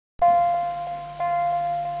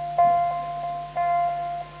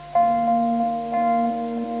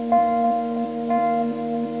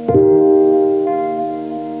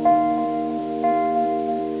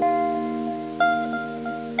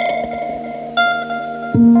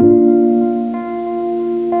Lovely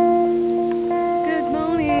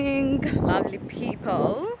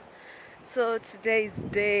people. So today is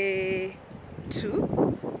day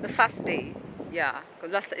 2, the first day. Yeah,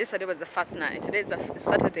 because yesterday was the first night. Today is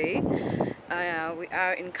Saturday. We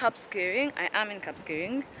are in SKIRRING. I am in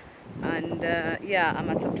SKIRRING, and yeah, I'm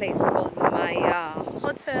at a place called Maya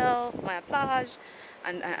Hotel, Maya Plage,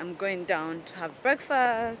 and I am going down to have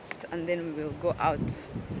breakfast, and then we will go out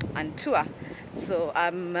and tour. So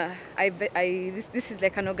this is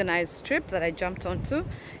like an organized trip that I jumped onto.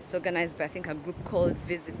 It's organized by, I think, a group called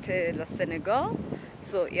Visiter la Senegal.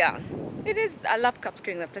 So yeah, it is. I love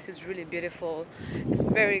SKIRRING. The place is really beautiful. It's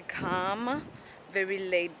very calm, very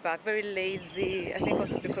laid back, very lazy. I think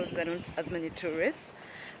also because there aren't as many tourists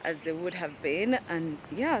as there would have been. And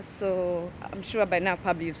yeah, so I'm sure by now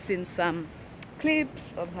probably you've seen some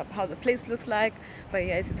clips of how the place looks like. But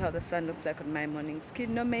yeah, this is how the sun looks like on my morning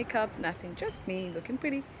skin. No makeup, nothing, just me looking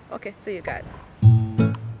pretty. Okay, see you guys.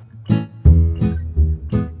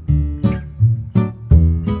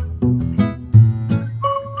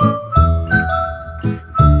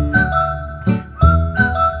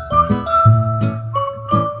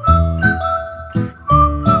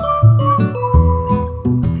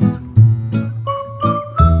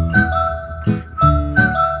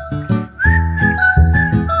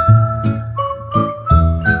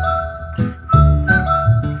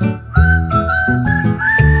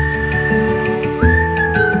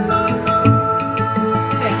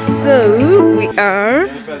 So we are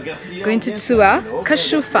going to tour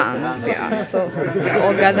cashew farms, yeah. So we're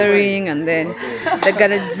all gathering, and then they're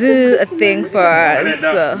gonna do a thing for us.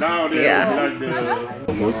 So, yeah.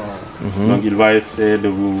 Donc il va essayer de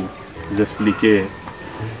vous expliquer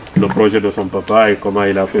le projet de son papa et comment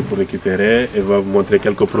il a fait pour récupérer, et va vous montrer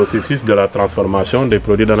quelques processus de la transformation des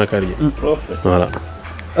produits dans la carrière. Voilà.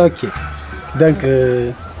 Ok. Donc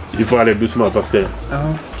il faut aller doucement parce que...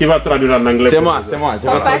 Qui va traduire en anglais? C'est moi, je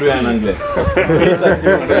vais traduire en anglais.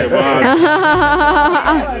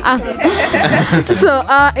 So,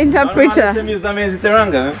 interpreter.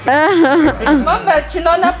 Mambal, tu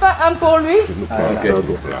n'en as pas un pour lui?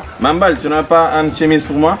 Mambal, tu n'as pas une chemise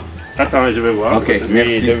pour moi? Attends, je vais voir. Ok,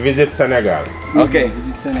 merci. De visite Sénégal. Ok.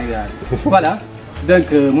 Visite Sénégal. Voilà.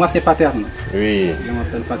 Donc, moi, c'est Paterne. Oui. Je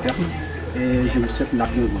m'appelle Paterne. Et je vous souhaite la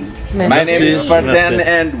bienvenue. My name is Paterne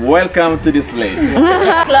and welcome to this place.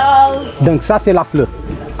 Donc ça c'est la fleur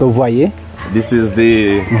que vous voyez. This is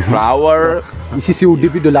the flower. Ici c'est au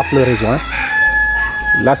début de la floraison. Hein.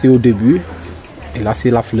 Là c'est au début. Et là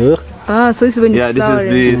c'est la fleur. Ah, so this is when yeah, this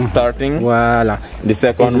is the starting. Voilà. The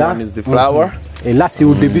second one is the flower. Et là c'est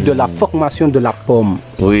au début de la formation de la pomme.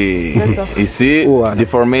 Oui. Ici, voilà. The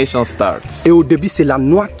formation starts. Et au début c'est la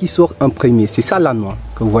noix qui sort en premier. C'est ça la noix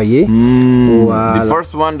que vous voyez. Voilà. The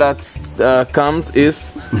first one that comes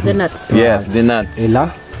is the nuts. Yes, the nuts. Et là,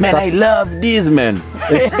 man, I love these men.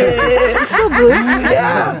 So good.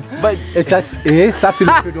 Yeah. But et ça c'est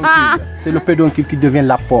le pédoncule. C'est le pédoncule qui devient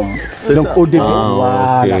la pomme. Donc au début,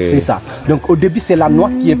 voilà, c'est ça. Donc au début c'est la noix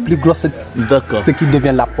qui est plus grosse, ce qui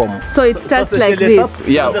devient la pomme. So it starts like this.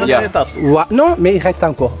 Yeah. Non, mais il reste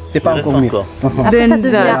encore. C'est pas encore mieux. Après ça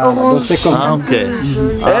devient orange. C'est comme ça. Okay.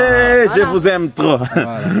 Hey, je vous aime trop.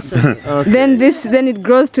 Then it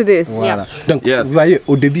grows to this. Voilà. Donc vous voyez,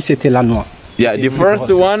 au début c'était la noix. Yeah, the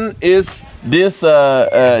first one is this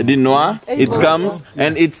the noix. It comes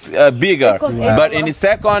and it's bigger. But in the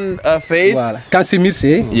second phase, quand c'est mûr,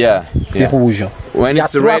 c'est rouge. When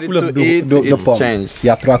it's ready to eat, it changes. Il y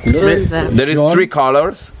a 3 couleurs. There is 3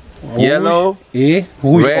 colors. Yellow,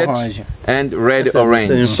 red, and red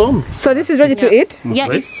orange. So this is ready to eat?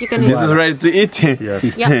 Yeah, you can eat. This is ready to eat. Yes.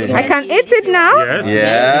 I can eat it now?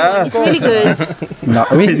 Yeah. It's really good. Non,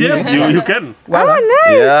 oui. You can. Voilà. Oh,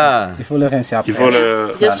 nice. Yeah. Il faut le rincer après. Il faut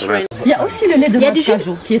le... Il y a aussi le lait de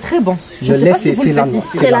cajou qui est très bon. Le lait, c'est la noix.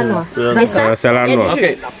 C'est la noix. C'est la noix.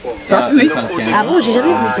 Okay. Ça, oui. Ah bon, j'ai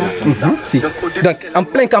jamais vu ça. Si. Donc, en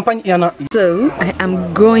pleine campagne, il y en a. So I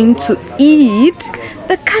am going to eat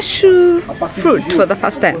the cashew fruit for the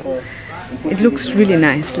first time. It looks really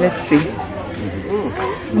nice. Let's see.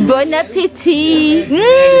 Bon appétit. It's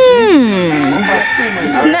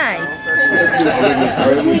nice.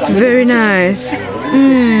 It's very nice.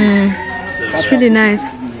 It's really nice.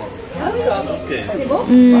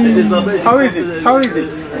 How is it? How is it?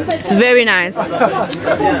 It's very nice.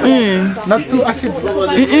 Not too acid.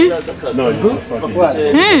 No, it's good.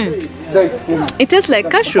 It tastes like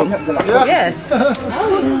cashew. Yes.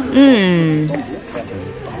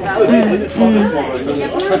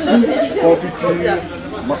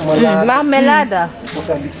 Marmelade.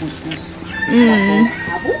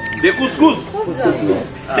 Des couscous.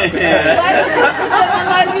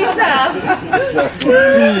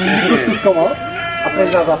 Couscous comment? Après,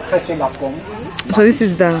 on va presser la pomme. So this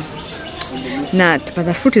is the nut, but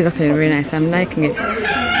the fruit is actually very nice. I'm liking it.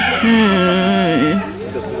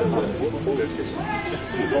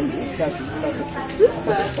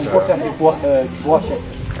 On peut faire du bois sec.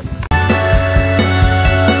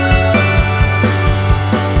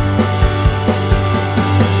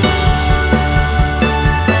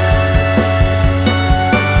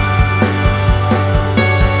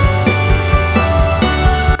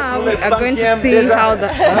 We are going to see how the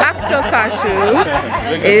actual cashew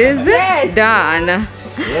is done.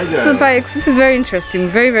 So this is very interesting,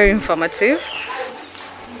 very, very informative.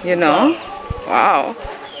 You know, wow.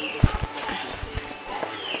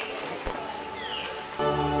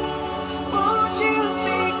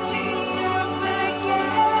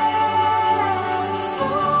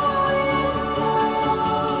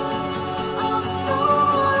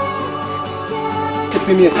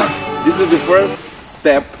 This is the first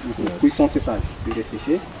step. Cuisson, c'est ça.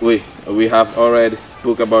 Oui, we have already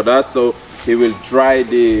spoke about that. So he will dry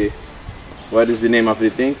the, what is the name of the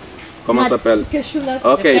thing? Comment ça s'appelle? Cashew nuts.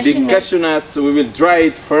 Okay, the cashew nuts. We will dry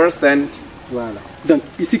it first and. Voilà. Donc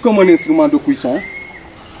ici, comme un instrument de cuisson,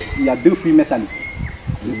 il y a deux fruits métalliques.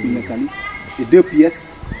 Et deux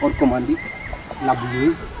pièces hors commandées, la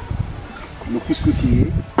bouilleuse, le couscoussier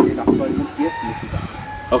et la troisième pièce, le pita.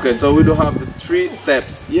 Okay, so we do have 3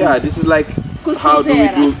 steps. Yeah, this is like how do we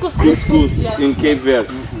do couscous in Cape Verde.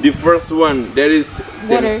 The first one, there is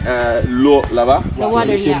l'eau là-bas. The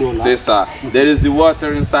water, yeah. C'est ça. There is the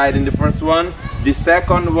water inside in the first one. The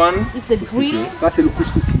second one, It's the green. Ça, c'est le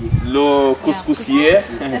couscoussier. le couscoussier.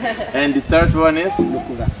 And the third one is? Le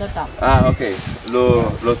couvert. Ah, okay.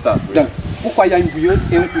 Le top. Donc, pourquoi il y a une bouilleuse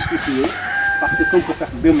et un couscoussier? Parce qu'on peut faire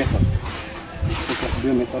deux méthodes.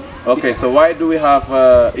 Okay, so why do we have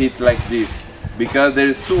it like this? Because there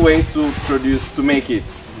is 2 ways to make it.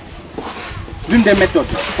 L'une des méthodes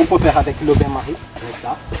qu'on peut faire avec le bain-marie, avec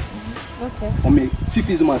ça, on met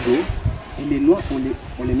suffisamment d'eau et les noix,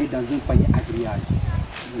 on les met dans un panier à grillage.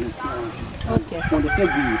 On les fait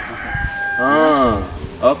bouillir. Ah,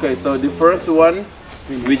 okay, so the first one,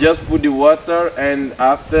 we just put the water and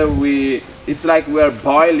after it's like we are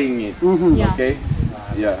boiling it, okay?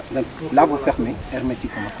 Yeah. Donc là, vous fermez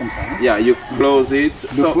hermétiquement comme ça. Hein? Yeah, you close it.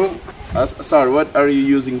 So, sorry, what are you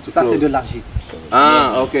using to ça, close? c'est de l'argile.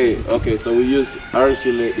 Ah, okay. So we use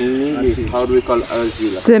argile in English. How do we call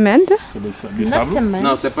argile? Cement? Not cement.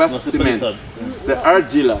 No, c'est pas cement. C'est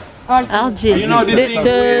argila. Argile. You know the thing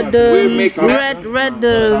we make red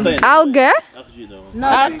Alga?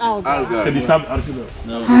 not alga. C'est du sable argileux.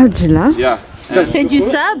 Argila? Yeah. C'est du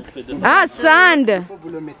sable. Ah, sand. Vous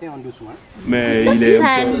le mettez en dessous. Hein? Mais il est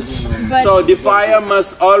Sand. So the fire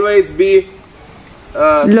must always be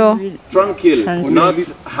Low. tranquil, not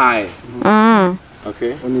high. Ah.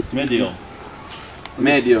 Okay. médium.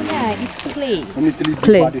 Medium. Yeah, it's clay. On utilise du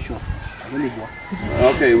Clé. bois de chauffe. Le bois.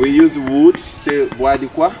 Okay, we use wood. C'est bois de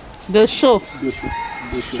quoi? De chauffe. De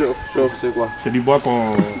chauffe. Chauffe, c'est quoi? C'est du bois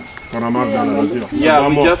qu'on ramasse dans la nature. Yeah,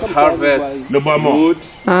 we just harvest Le bois mort. wood.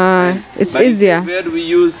 Ah, it's But easier. in Cape Verde we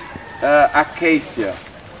use acacia.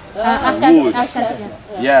 Wood.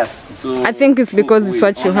 Yes. So I think it's because it's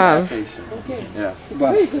what you have. Acacia. Yes.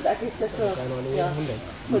 Voilà.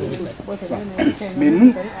 Mais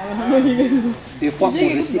nous, des fois, on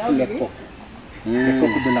recycle les coques. Les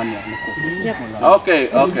coques de la mer. Les coques. Ils sont là.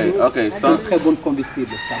 Okay. C'est So un très bon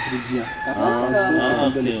combustible, ça brûle bien. Car ça prend c'est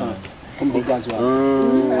comme de l'essence, comme des gasoils.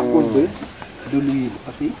 À cause de l'huile.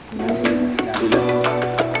 Parce que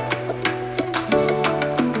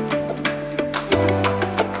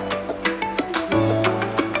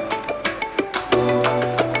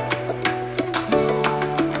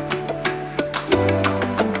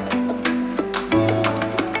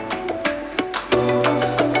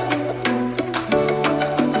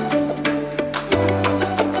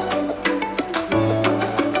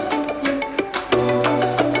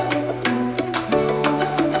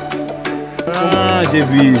j'ai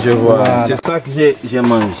vu, je vois. Voilà. C'est ça que je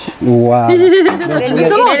mange. voilà. Mais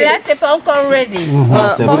là, c'est pas encore ready.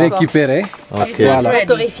 Vous récupérez. Voilà.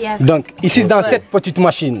 Donc, ici, dans cette petite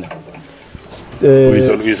machine.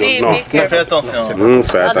 Oui, non. Fais attention.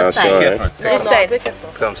 Fais attention.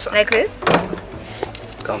 Comme ça. Like this?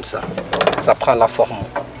 Comme ça. Ça prend la forme.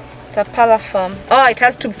 Ça prend la forme. Oh, it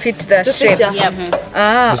has to fit the shape. Yeah.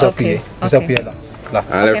 Ah, Vous appuyez. Vous appuyez là. Là.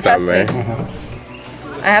 Enlève ta main.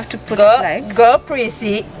 I have to put it like Go,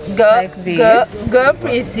 Prissy. Go, Like this. go,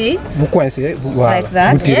 Prissy. Vous coincez. Vous, voilà. Like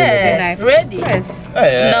that? Vous tirez le Yes, Like- ready. Yes.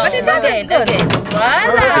 No, again. Voilà.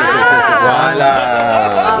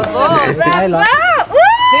 Voilà. bord. Là. Ah,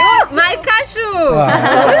 ooh, my cashew. Voilà.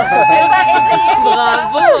 It's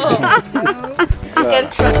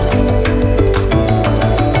can try.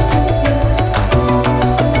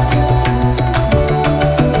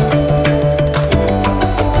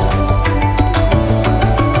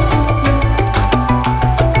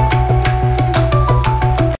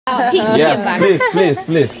 Yes,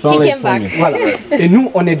 please. He came back. Voilà. Et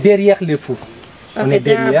nous, on est derrière les fours. On est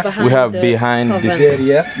derrière. We have behind this.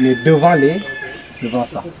 Derrière, mais devant les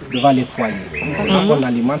foyers. C'est là qu'on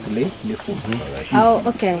alimente les fours. Oh,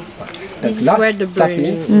 okay. Donc This is là, where the ça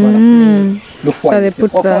c'est burning. voilà, le foyer. they C'est put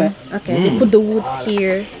profond. Hein. Okay, they put the woods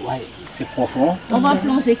here. Ouais, c'est profond. On va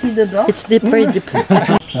plonger qui dedans? It's deep, very deep.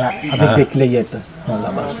 Avec des clayettes.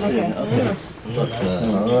 Là-bas.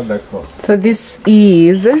 D'accord. So this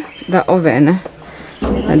is the oven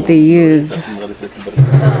that they use.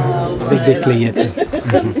 Avec des clayettes.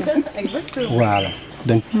 Voilà.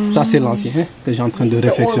 Donc ça c'est l'ancien hein, que j'ai en train de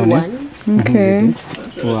réfectionner. Okay.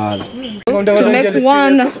 Voilà. To make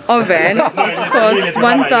one oven, it costs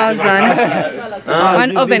 1,000.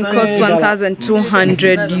 One oven costs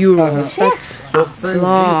 1,200 euros. That's a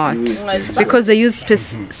lot because they use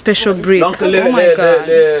special brick. Donc Oh my god!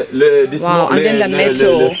 Wow, and then the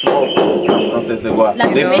metal.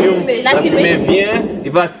 La fumée vient,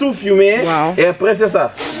 il va tout fumer Wow. et après c'est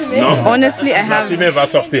ça. Non, Honestly, I la have. fumée va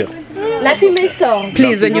sortir. La fumée sort.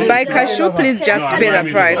 Please, when you buy cashew, please just pay the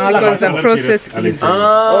price because the process is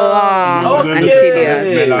Ah, long and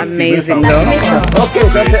tedious. Amazing though. ok,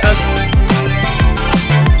 ça c'est un...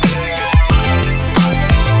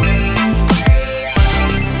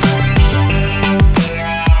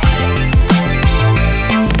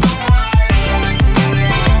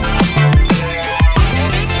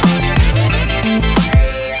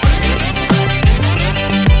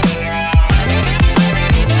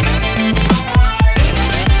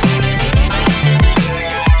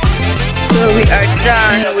 So we are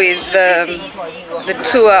done with the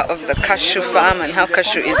tour of the cashew farm and how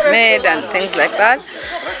cashew is made and things like that.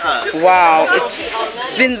 Wow,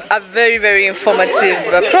 it's been a very informative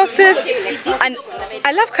process, and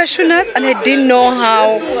I love cashew nuts, and I didn't know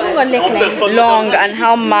how long and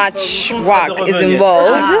how much work is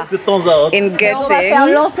involved in getting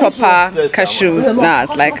proper cashew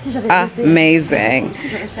nuts. Like amazing.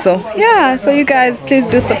 So yeah, so you guys please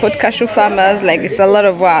do support cashew farmers. Like it's a lot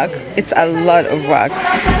of work. It's a lot of work.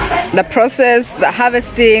 The process, the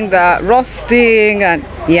harvesting, the roasting, and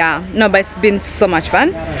yeah, no, but it's been so much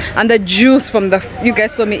fun. And the juice from the, you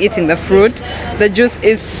guys saw me eating the fruit, the juice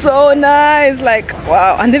is so nice, like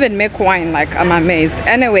wow. And they even make wine, like I'm amazed.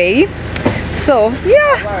 Anyway, so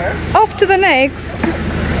yeah, off to the next.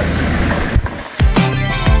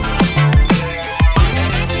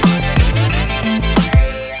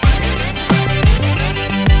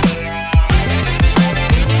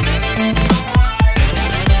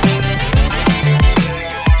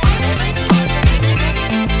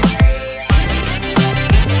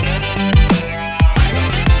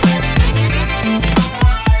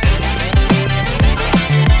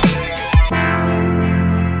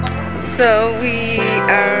 So we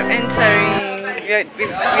are entering,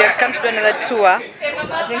 we have come to do another tour.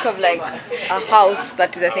 I think of like a house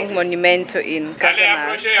that is, I think, monumental in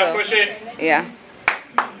Casamance. So, yeah.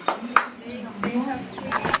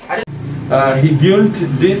 He built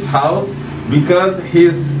this house because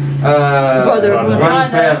his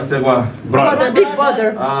grandparents, Brother, big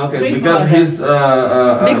brother. okay, because his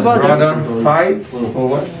brother fights for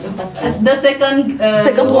what? The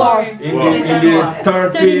second war. In the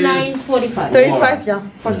 39, 45. 35, yeah.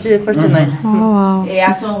 49. Oh, wow. Et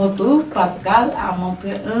à son retour, Pascal a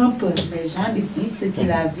montré un peu les gens d'ici, ce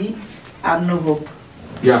qu'il a vu en Europe.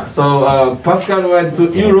 Yeah, so Pascal went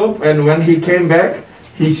to Europe, and when he came back,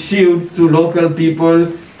 he showed to local people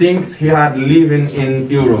things he had living in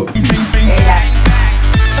Europe.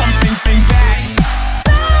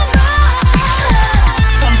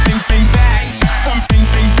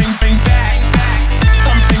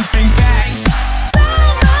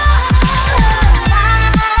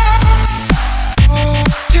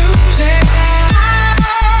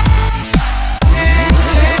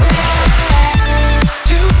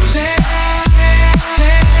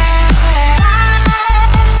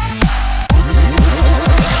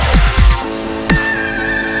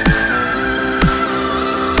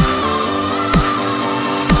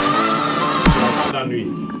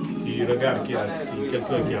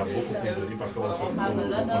 Quelqu'un qui a beaucoup plus de riz parce qu'on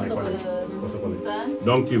se connaît.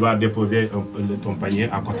 Donc tu vas déposer ton panier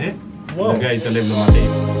à côté. Le gars il te lève le matin.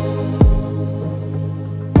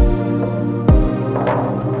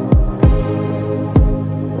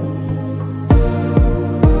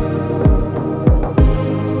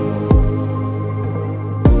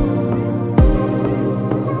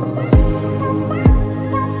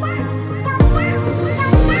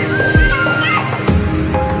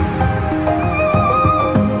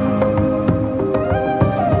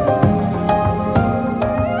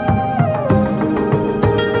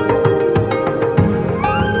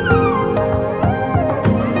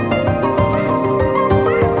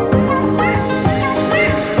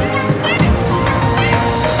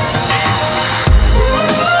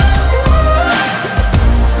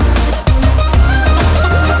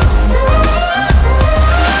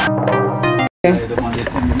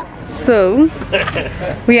 So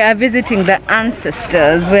we are visiting the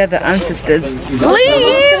ancestors. Where the ancestors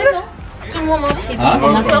live.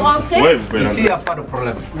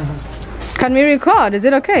 Can we record? Is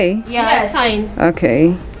it okay? Yeah, it's fine.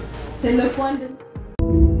 Okay.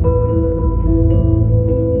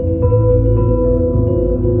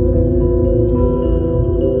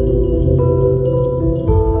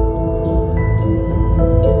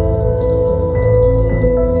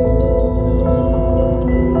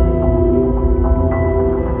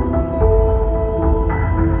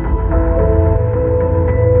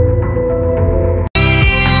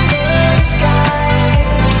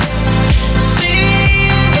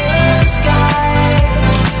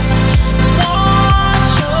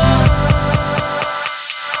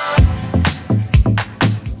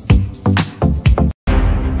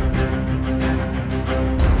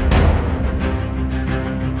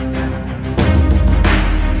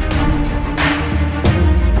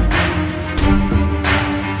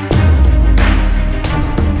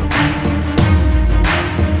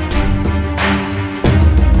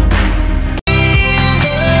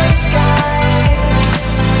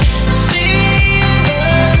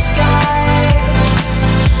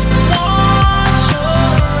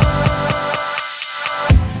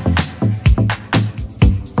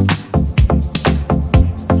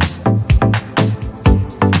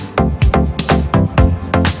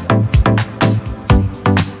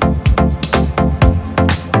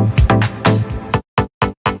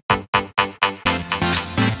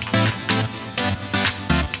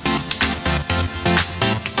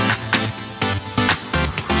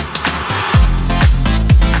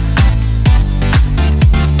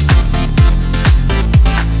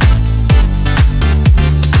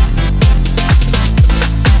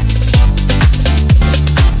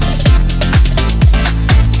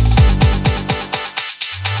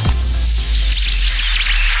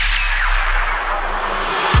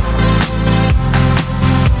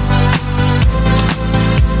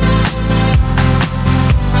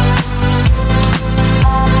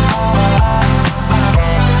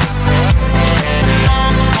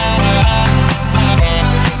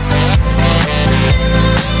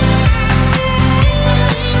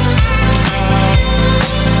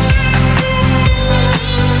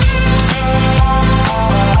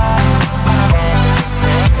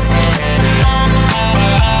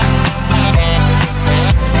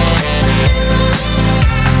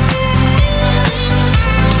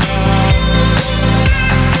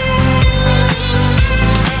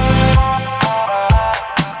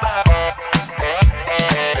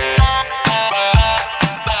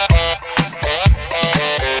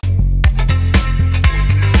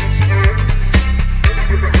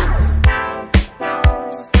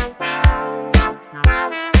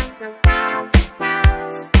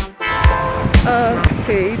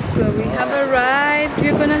 Okay, so we have arrived.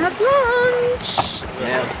 We're gonna have lunch.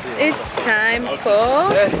 It's time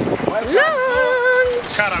for lunch.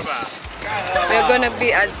 Carabane. We're gonna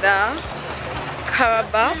be at the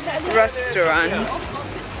Carabane restaurant.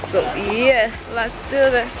 So yeah, let's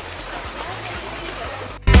do this.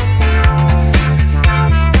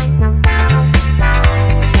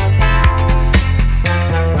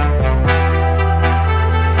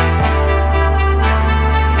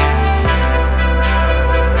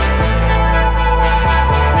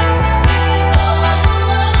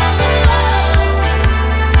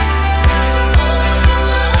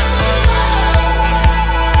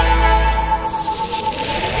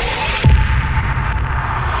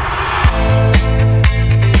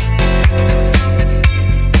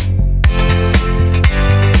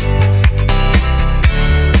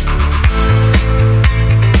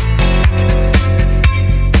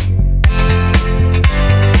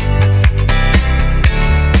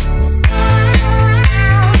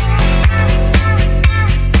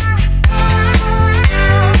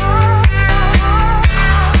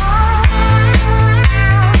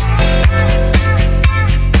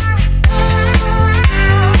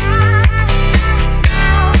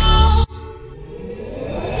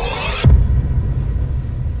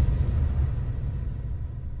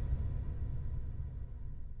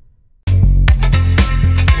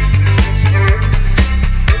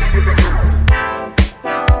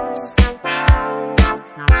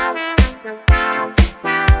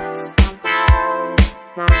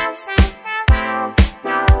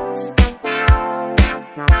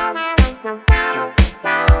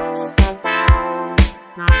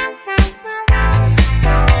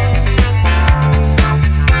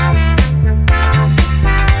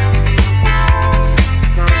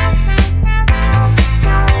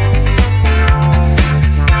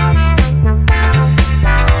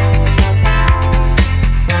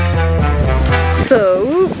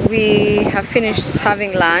 finished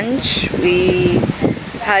having lunch. We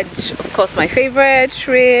had, of course, my favorite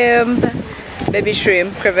shrimp, baby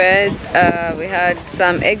shrimp, crevet. We had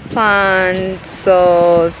some eggplant,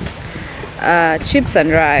 sauce, chips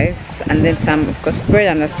and rice, and then some, of course, bread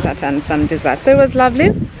and a starter and some dessert. So it was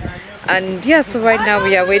lovely. And yeah, so right now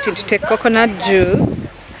we are waiting to take coconut juice,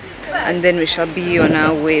 and then we shall be on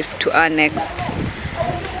our way to our next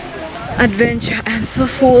adventure. I'm so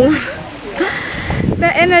full.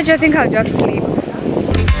 The energy, I think I'll just sleep.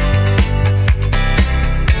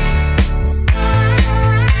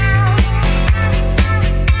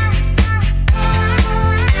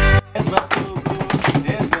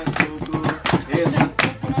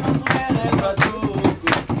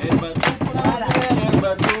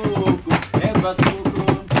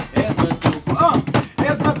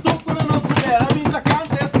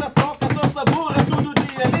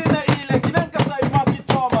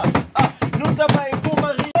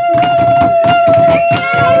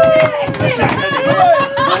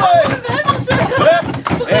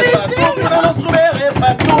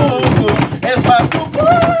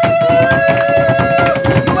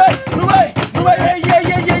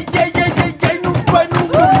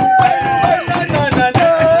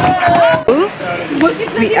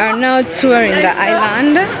 We are now touring the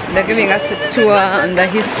island. They're giving us a tour on the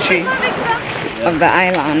history of the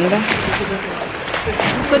island.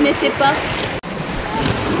 Vous connaissez pas?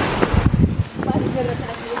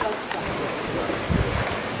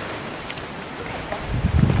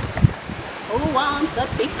 Who wants a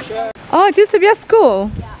picture? Oh, it used to be a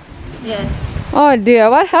school? Yes. Oh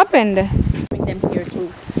dear, what happened? Bring them here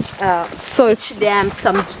to teach them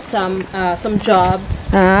some jobs.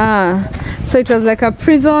 Ah, so it was like a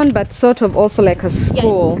prison, but sort of also like a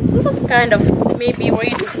school. Yes, it was kind of maybe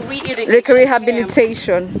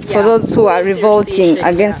rehabilitation for those who are revolting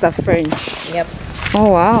against the French. Yep.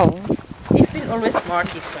 Oh wow. They've been always smart,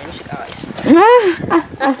 these French guys.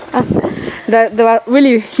 They were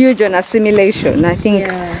really huge on assimilation. I think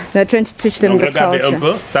they're trying to teach them the culture. Regardez un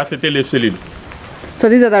peu, ça c'était les cellules. So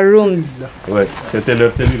these are the rooms. Ouais, c'était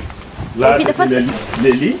leurs cellules. Là, c'était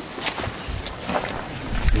les lits.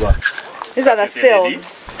 Voilà. These are the cells.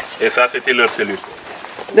 Et ça c'était leurs cellules.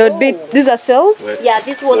 These are cells? Ouais. Yeah,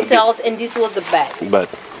 this was cells and this was the bed. But,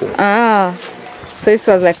 Ah, so this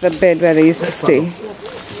was like the bed where they used to stay.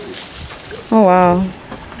 Oh wow.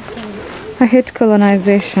 I hate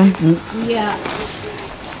colonization. Yeah.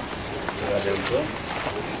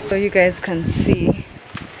 So you guys can see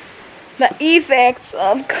the effects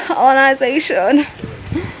of colonization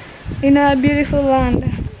in our beautiful land.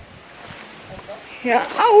 Yeah.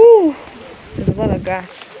 Oh, there's a lot of grass.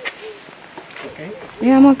 Okay.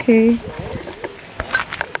 Yeah, I'm okay.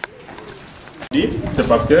 c'est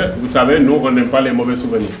parce que, vous savez, nous, on n'aime pas les mauvais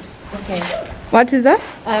souvenirs. Okay. What is that?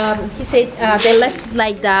 He said they left it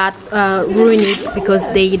like that, ruin it because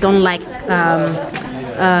they don't like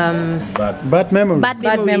Bad memories.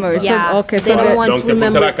 bad memories. Yeah. So, okay, they so don't want Donc to c'est pour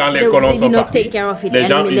remember. cela quand les colons They sont did not partis, take care of it. les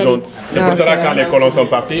gens, and then c'est pour cela quand les colons sont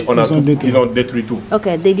partis, ils ont détruit tout.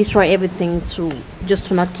 okay, they destroy everything just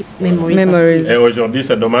to not keep memories. Memories. Et aujourd'hui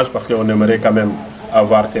c'est dommage parce qu'on aimerait quand même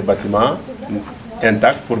avoir ces bâtiments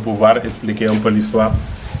intacts pour pouvoir expliquer un peu l'histoire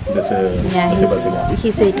de ces bâtiments.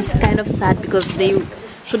 He said it's kind of sad because they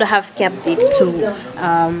should have kept it to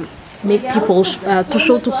make people to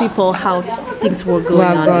show to people how things were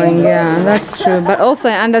going on. Yeah, that's true. But also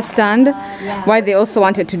I understand why they also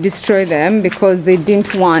wanted to destroy them, because they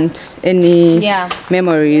didn't want any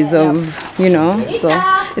memories of, you know. So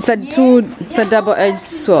it's a double-edged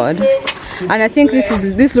sword. And I think this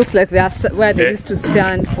looks like where they used to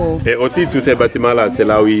stand for. Et aussi tous ces bâtiments là, c'est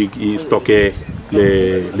là où ils stockaient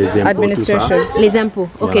les impôts, administration. tout ça. Les impôts.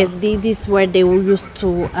 Okay, this is where they were used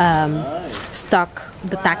to stock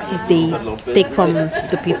the taxes they take from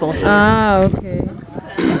the people. Ah, okay.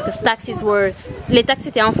 The taxes were, les taxes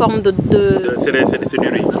étaient en forme de C'est du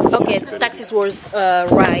riz. okay, taxes was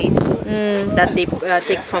rice that they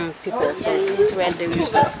take from people. So this is where they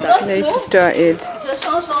used to stock. They used to store it.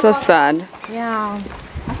 So sad. Yeah.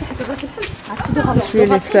 It's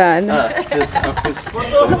really sad.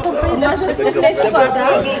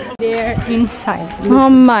 They're inside. Oh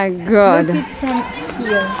my god.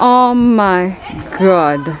 Oh my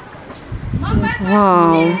god.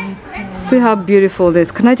 Wow. See how beautiful this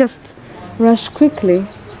is. Can I just rush quickly?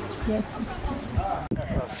 Yes.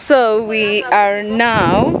 So we are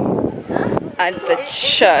now at the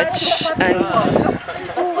church, and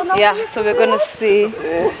yeah, so we're gonna see,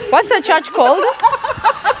 what's the church called?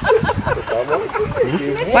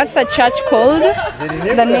 What's the church called?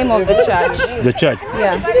 The name of the church? The church?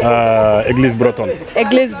 Yeah. Église Bretonne.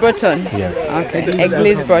 Église Bretonne. Yeah. Okay.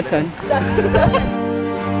 Église Bretonne.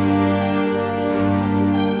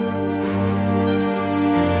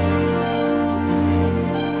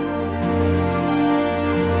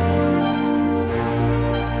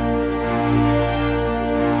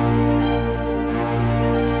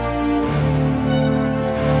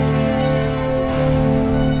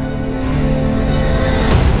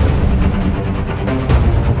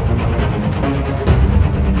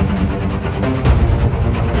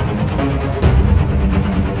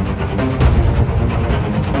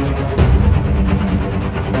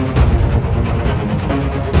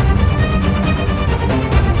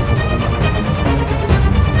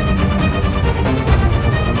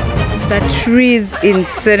 The trees in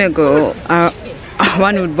Senegal are,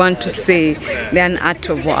 one would want to say, they're an art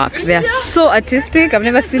of work. They are so artistic. I've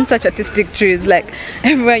never seen such artistic trees. Like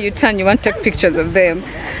everywhere you turn, you want to take pictures of them.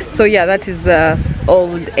 So yeah, that is the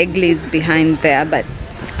old église behind there. But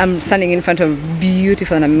I'm standing in front of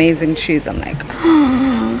beautiful and amazing trees. I'm like,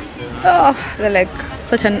 oh, they're like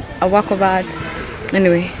such a work of art.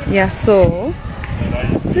 Anyway, yeah, so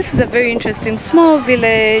this is a very interesting small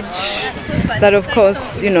village that, of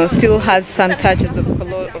course, you know, still has some touches of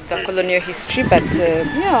the colonial history, but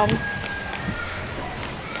yeah.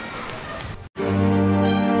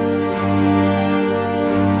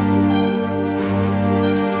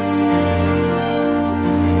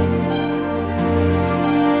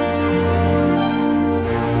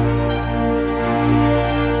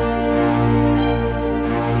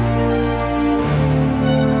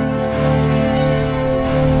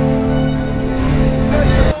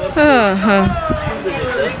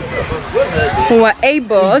 We were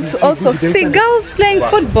able to also see girls playing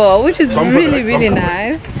football, which is really, really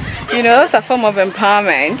nice. You know, it's a form of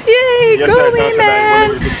empowerment. Yay, go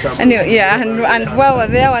women! And yeah, and while we're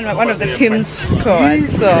there, one of the teams scored.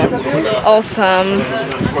 So awesome.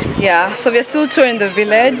 Yeah, so we're still touring the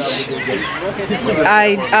village.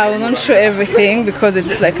 I will not show everything because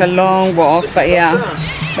it's like a long walk, but yeah,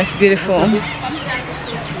 that's beautiful.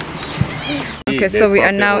 Okay, so we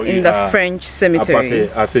are now in the French cemetery.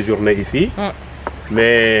 À séjourner ici,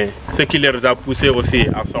 mais ce qui les a poussés aussi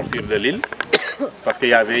à sortir de l'île, parce qu'il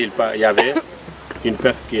y avait une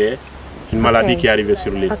peste une maladie qui est arrivée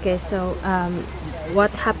sur l'île. Okay, so what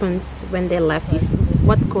happens when they left is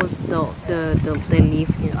what caused the leave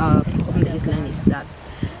from the island is that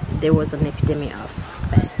there was an epidemic of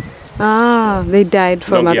pest. Ah, they died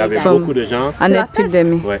from Donc, il y avait beaucoup de gens. An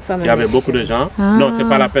epidemic. Ouais, il y avait beaucoup de gens. Non, c'est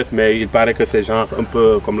pas la peste, mais il paraît que c'est genre un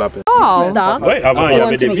peu comme la peste. Oh, Oui, avant il y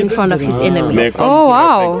avait des in front of his enemy. mais comme oh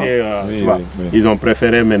wow. ils ont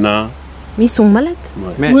préféré maintenant. Mais ils sont malades.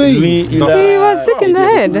 Mais lui, il He was sick in the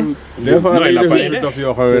head. Non, il a pas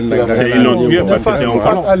ils l'ont tué parce que c'est un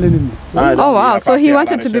colon. Oh wow, so he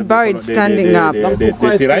wanted to be buried standing up.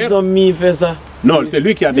 Pourquoi ils ont mis fait ça? Non, c'est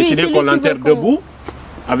lui qui a décidé qu'on l'enterre debout,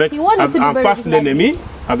 avec en face l'ennemi,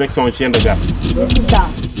 avec son chien de garde.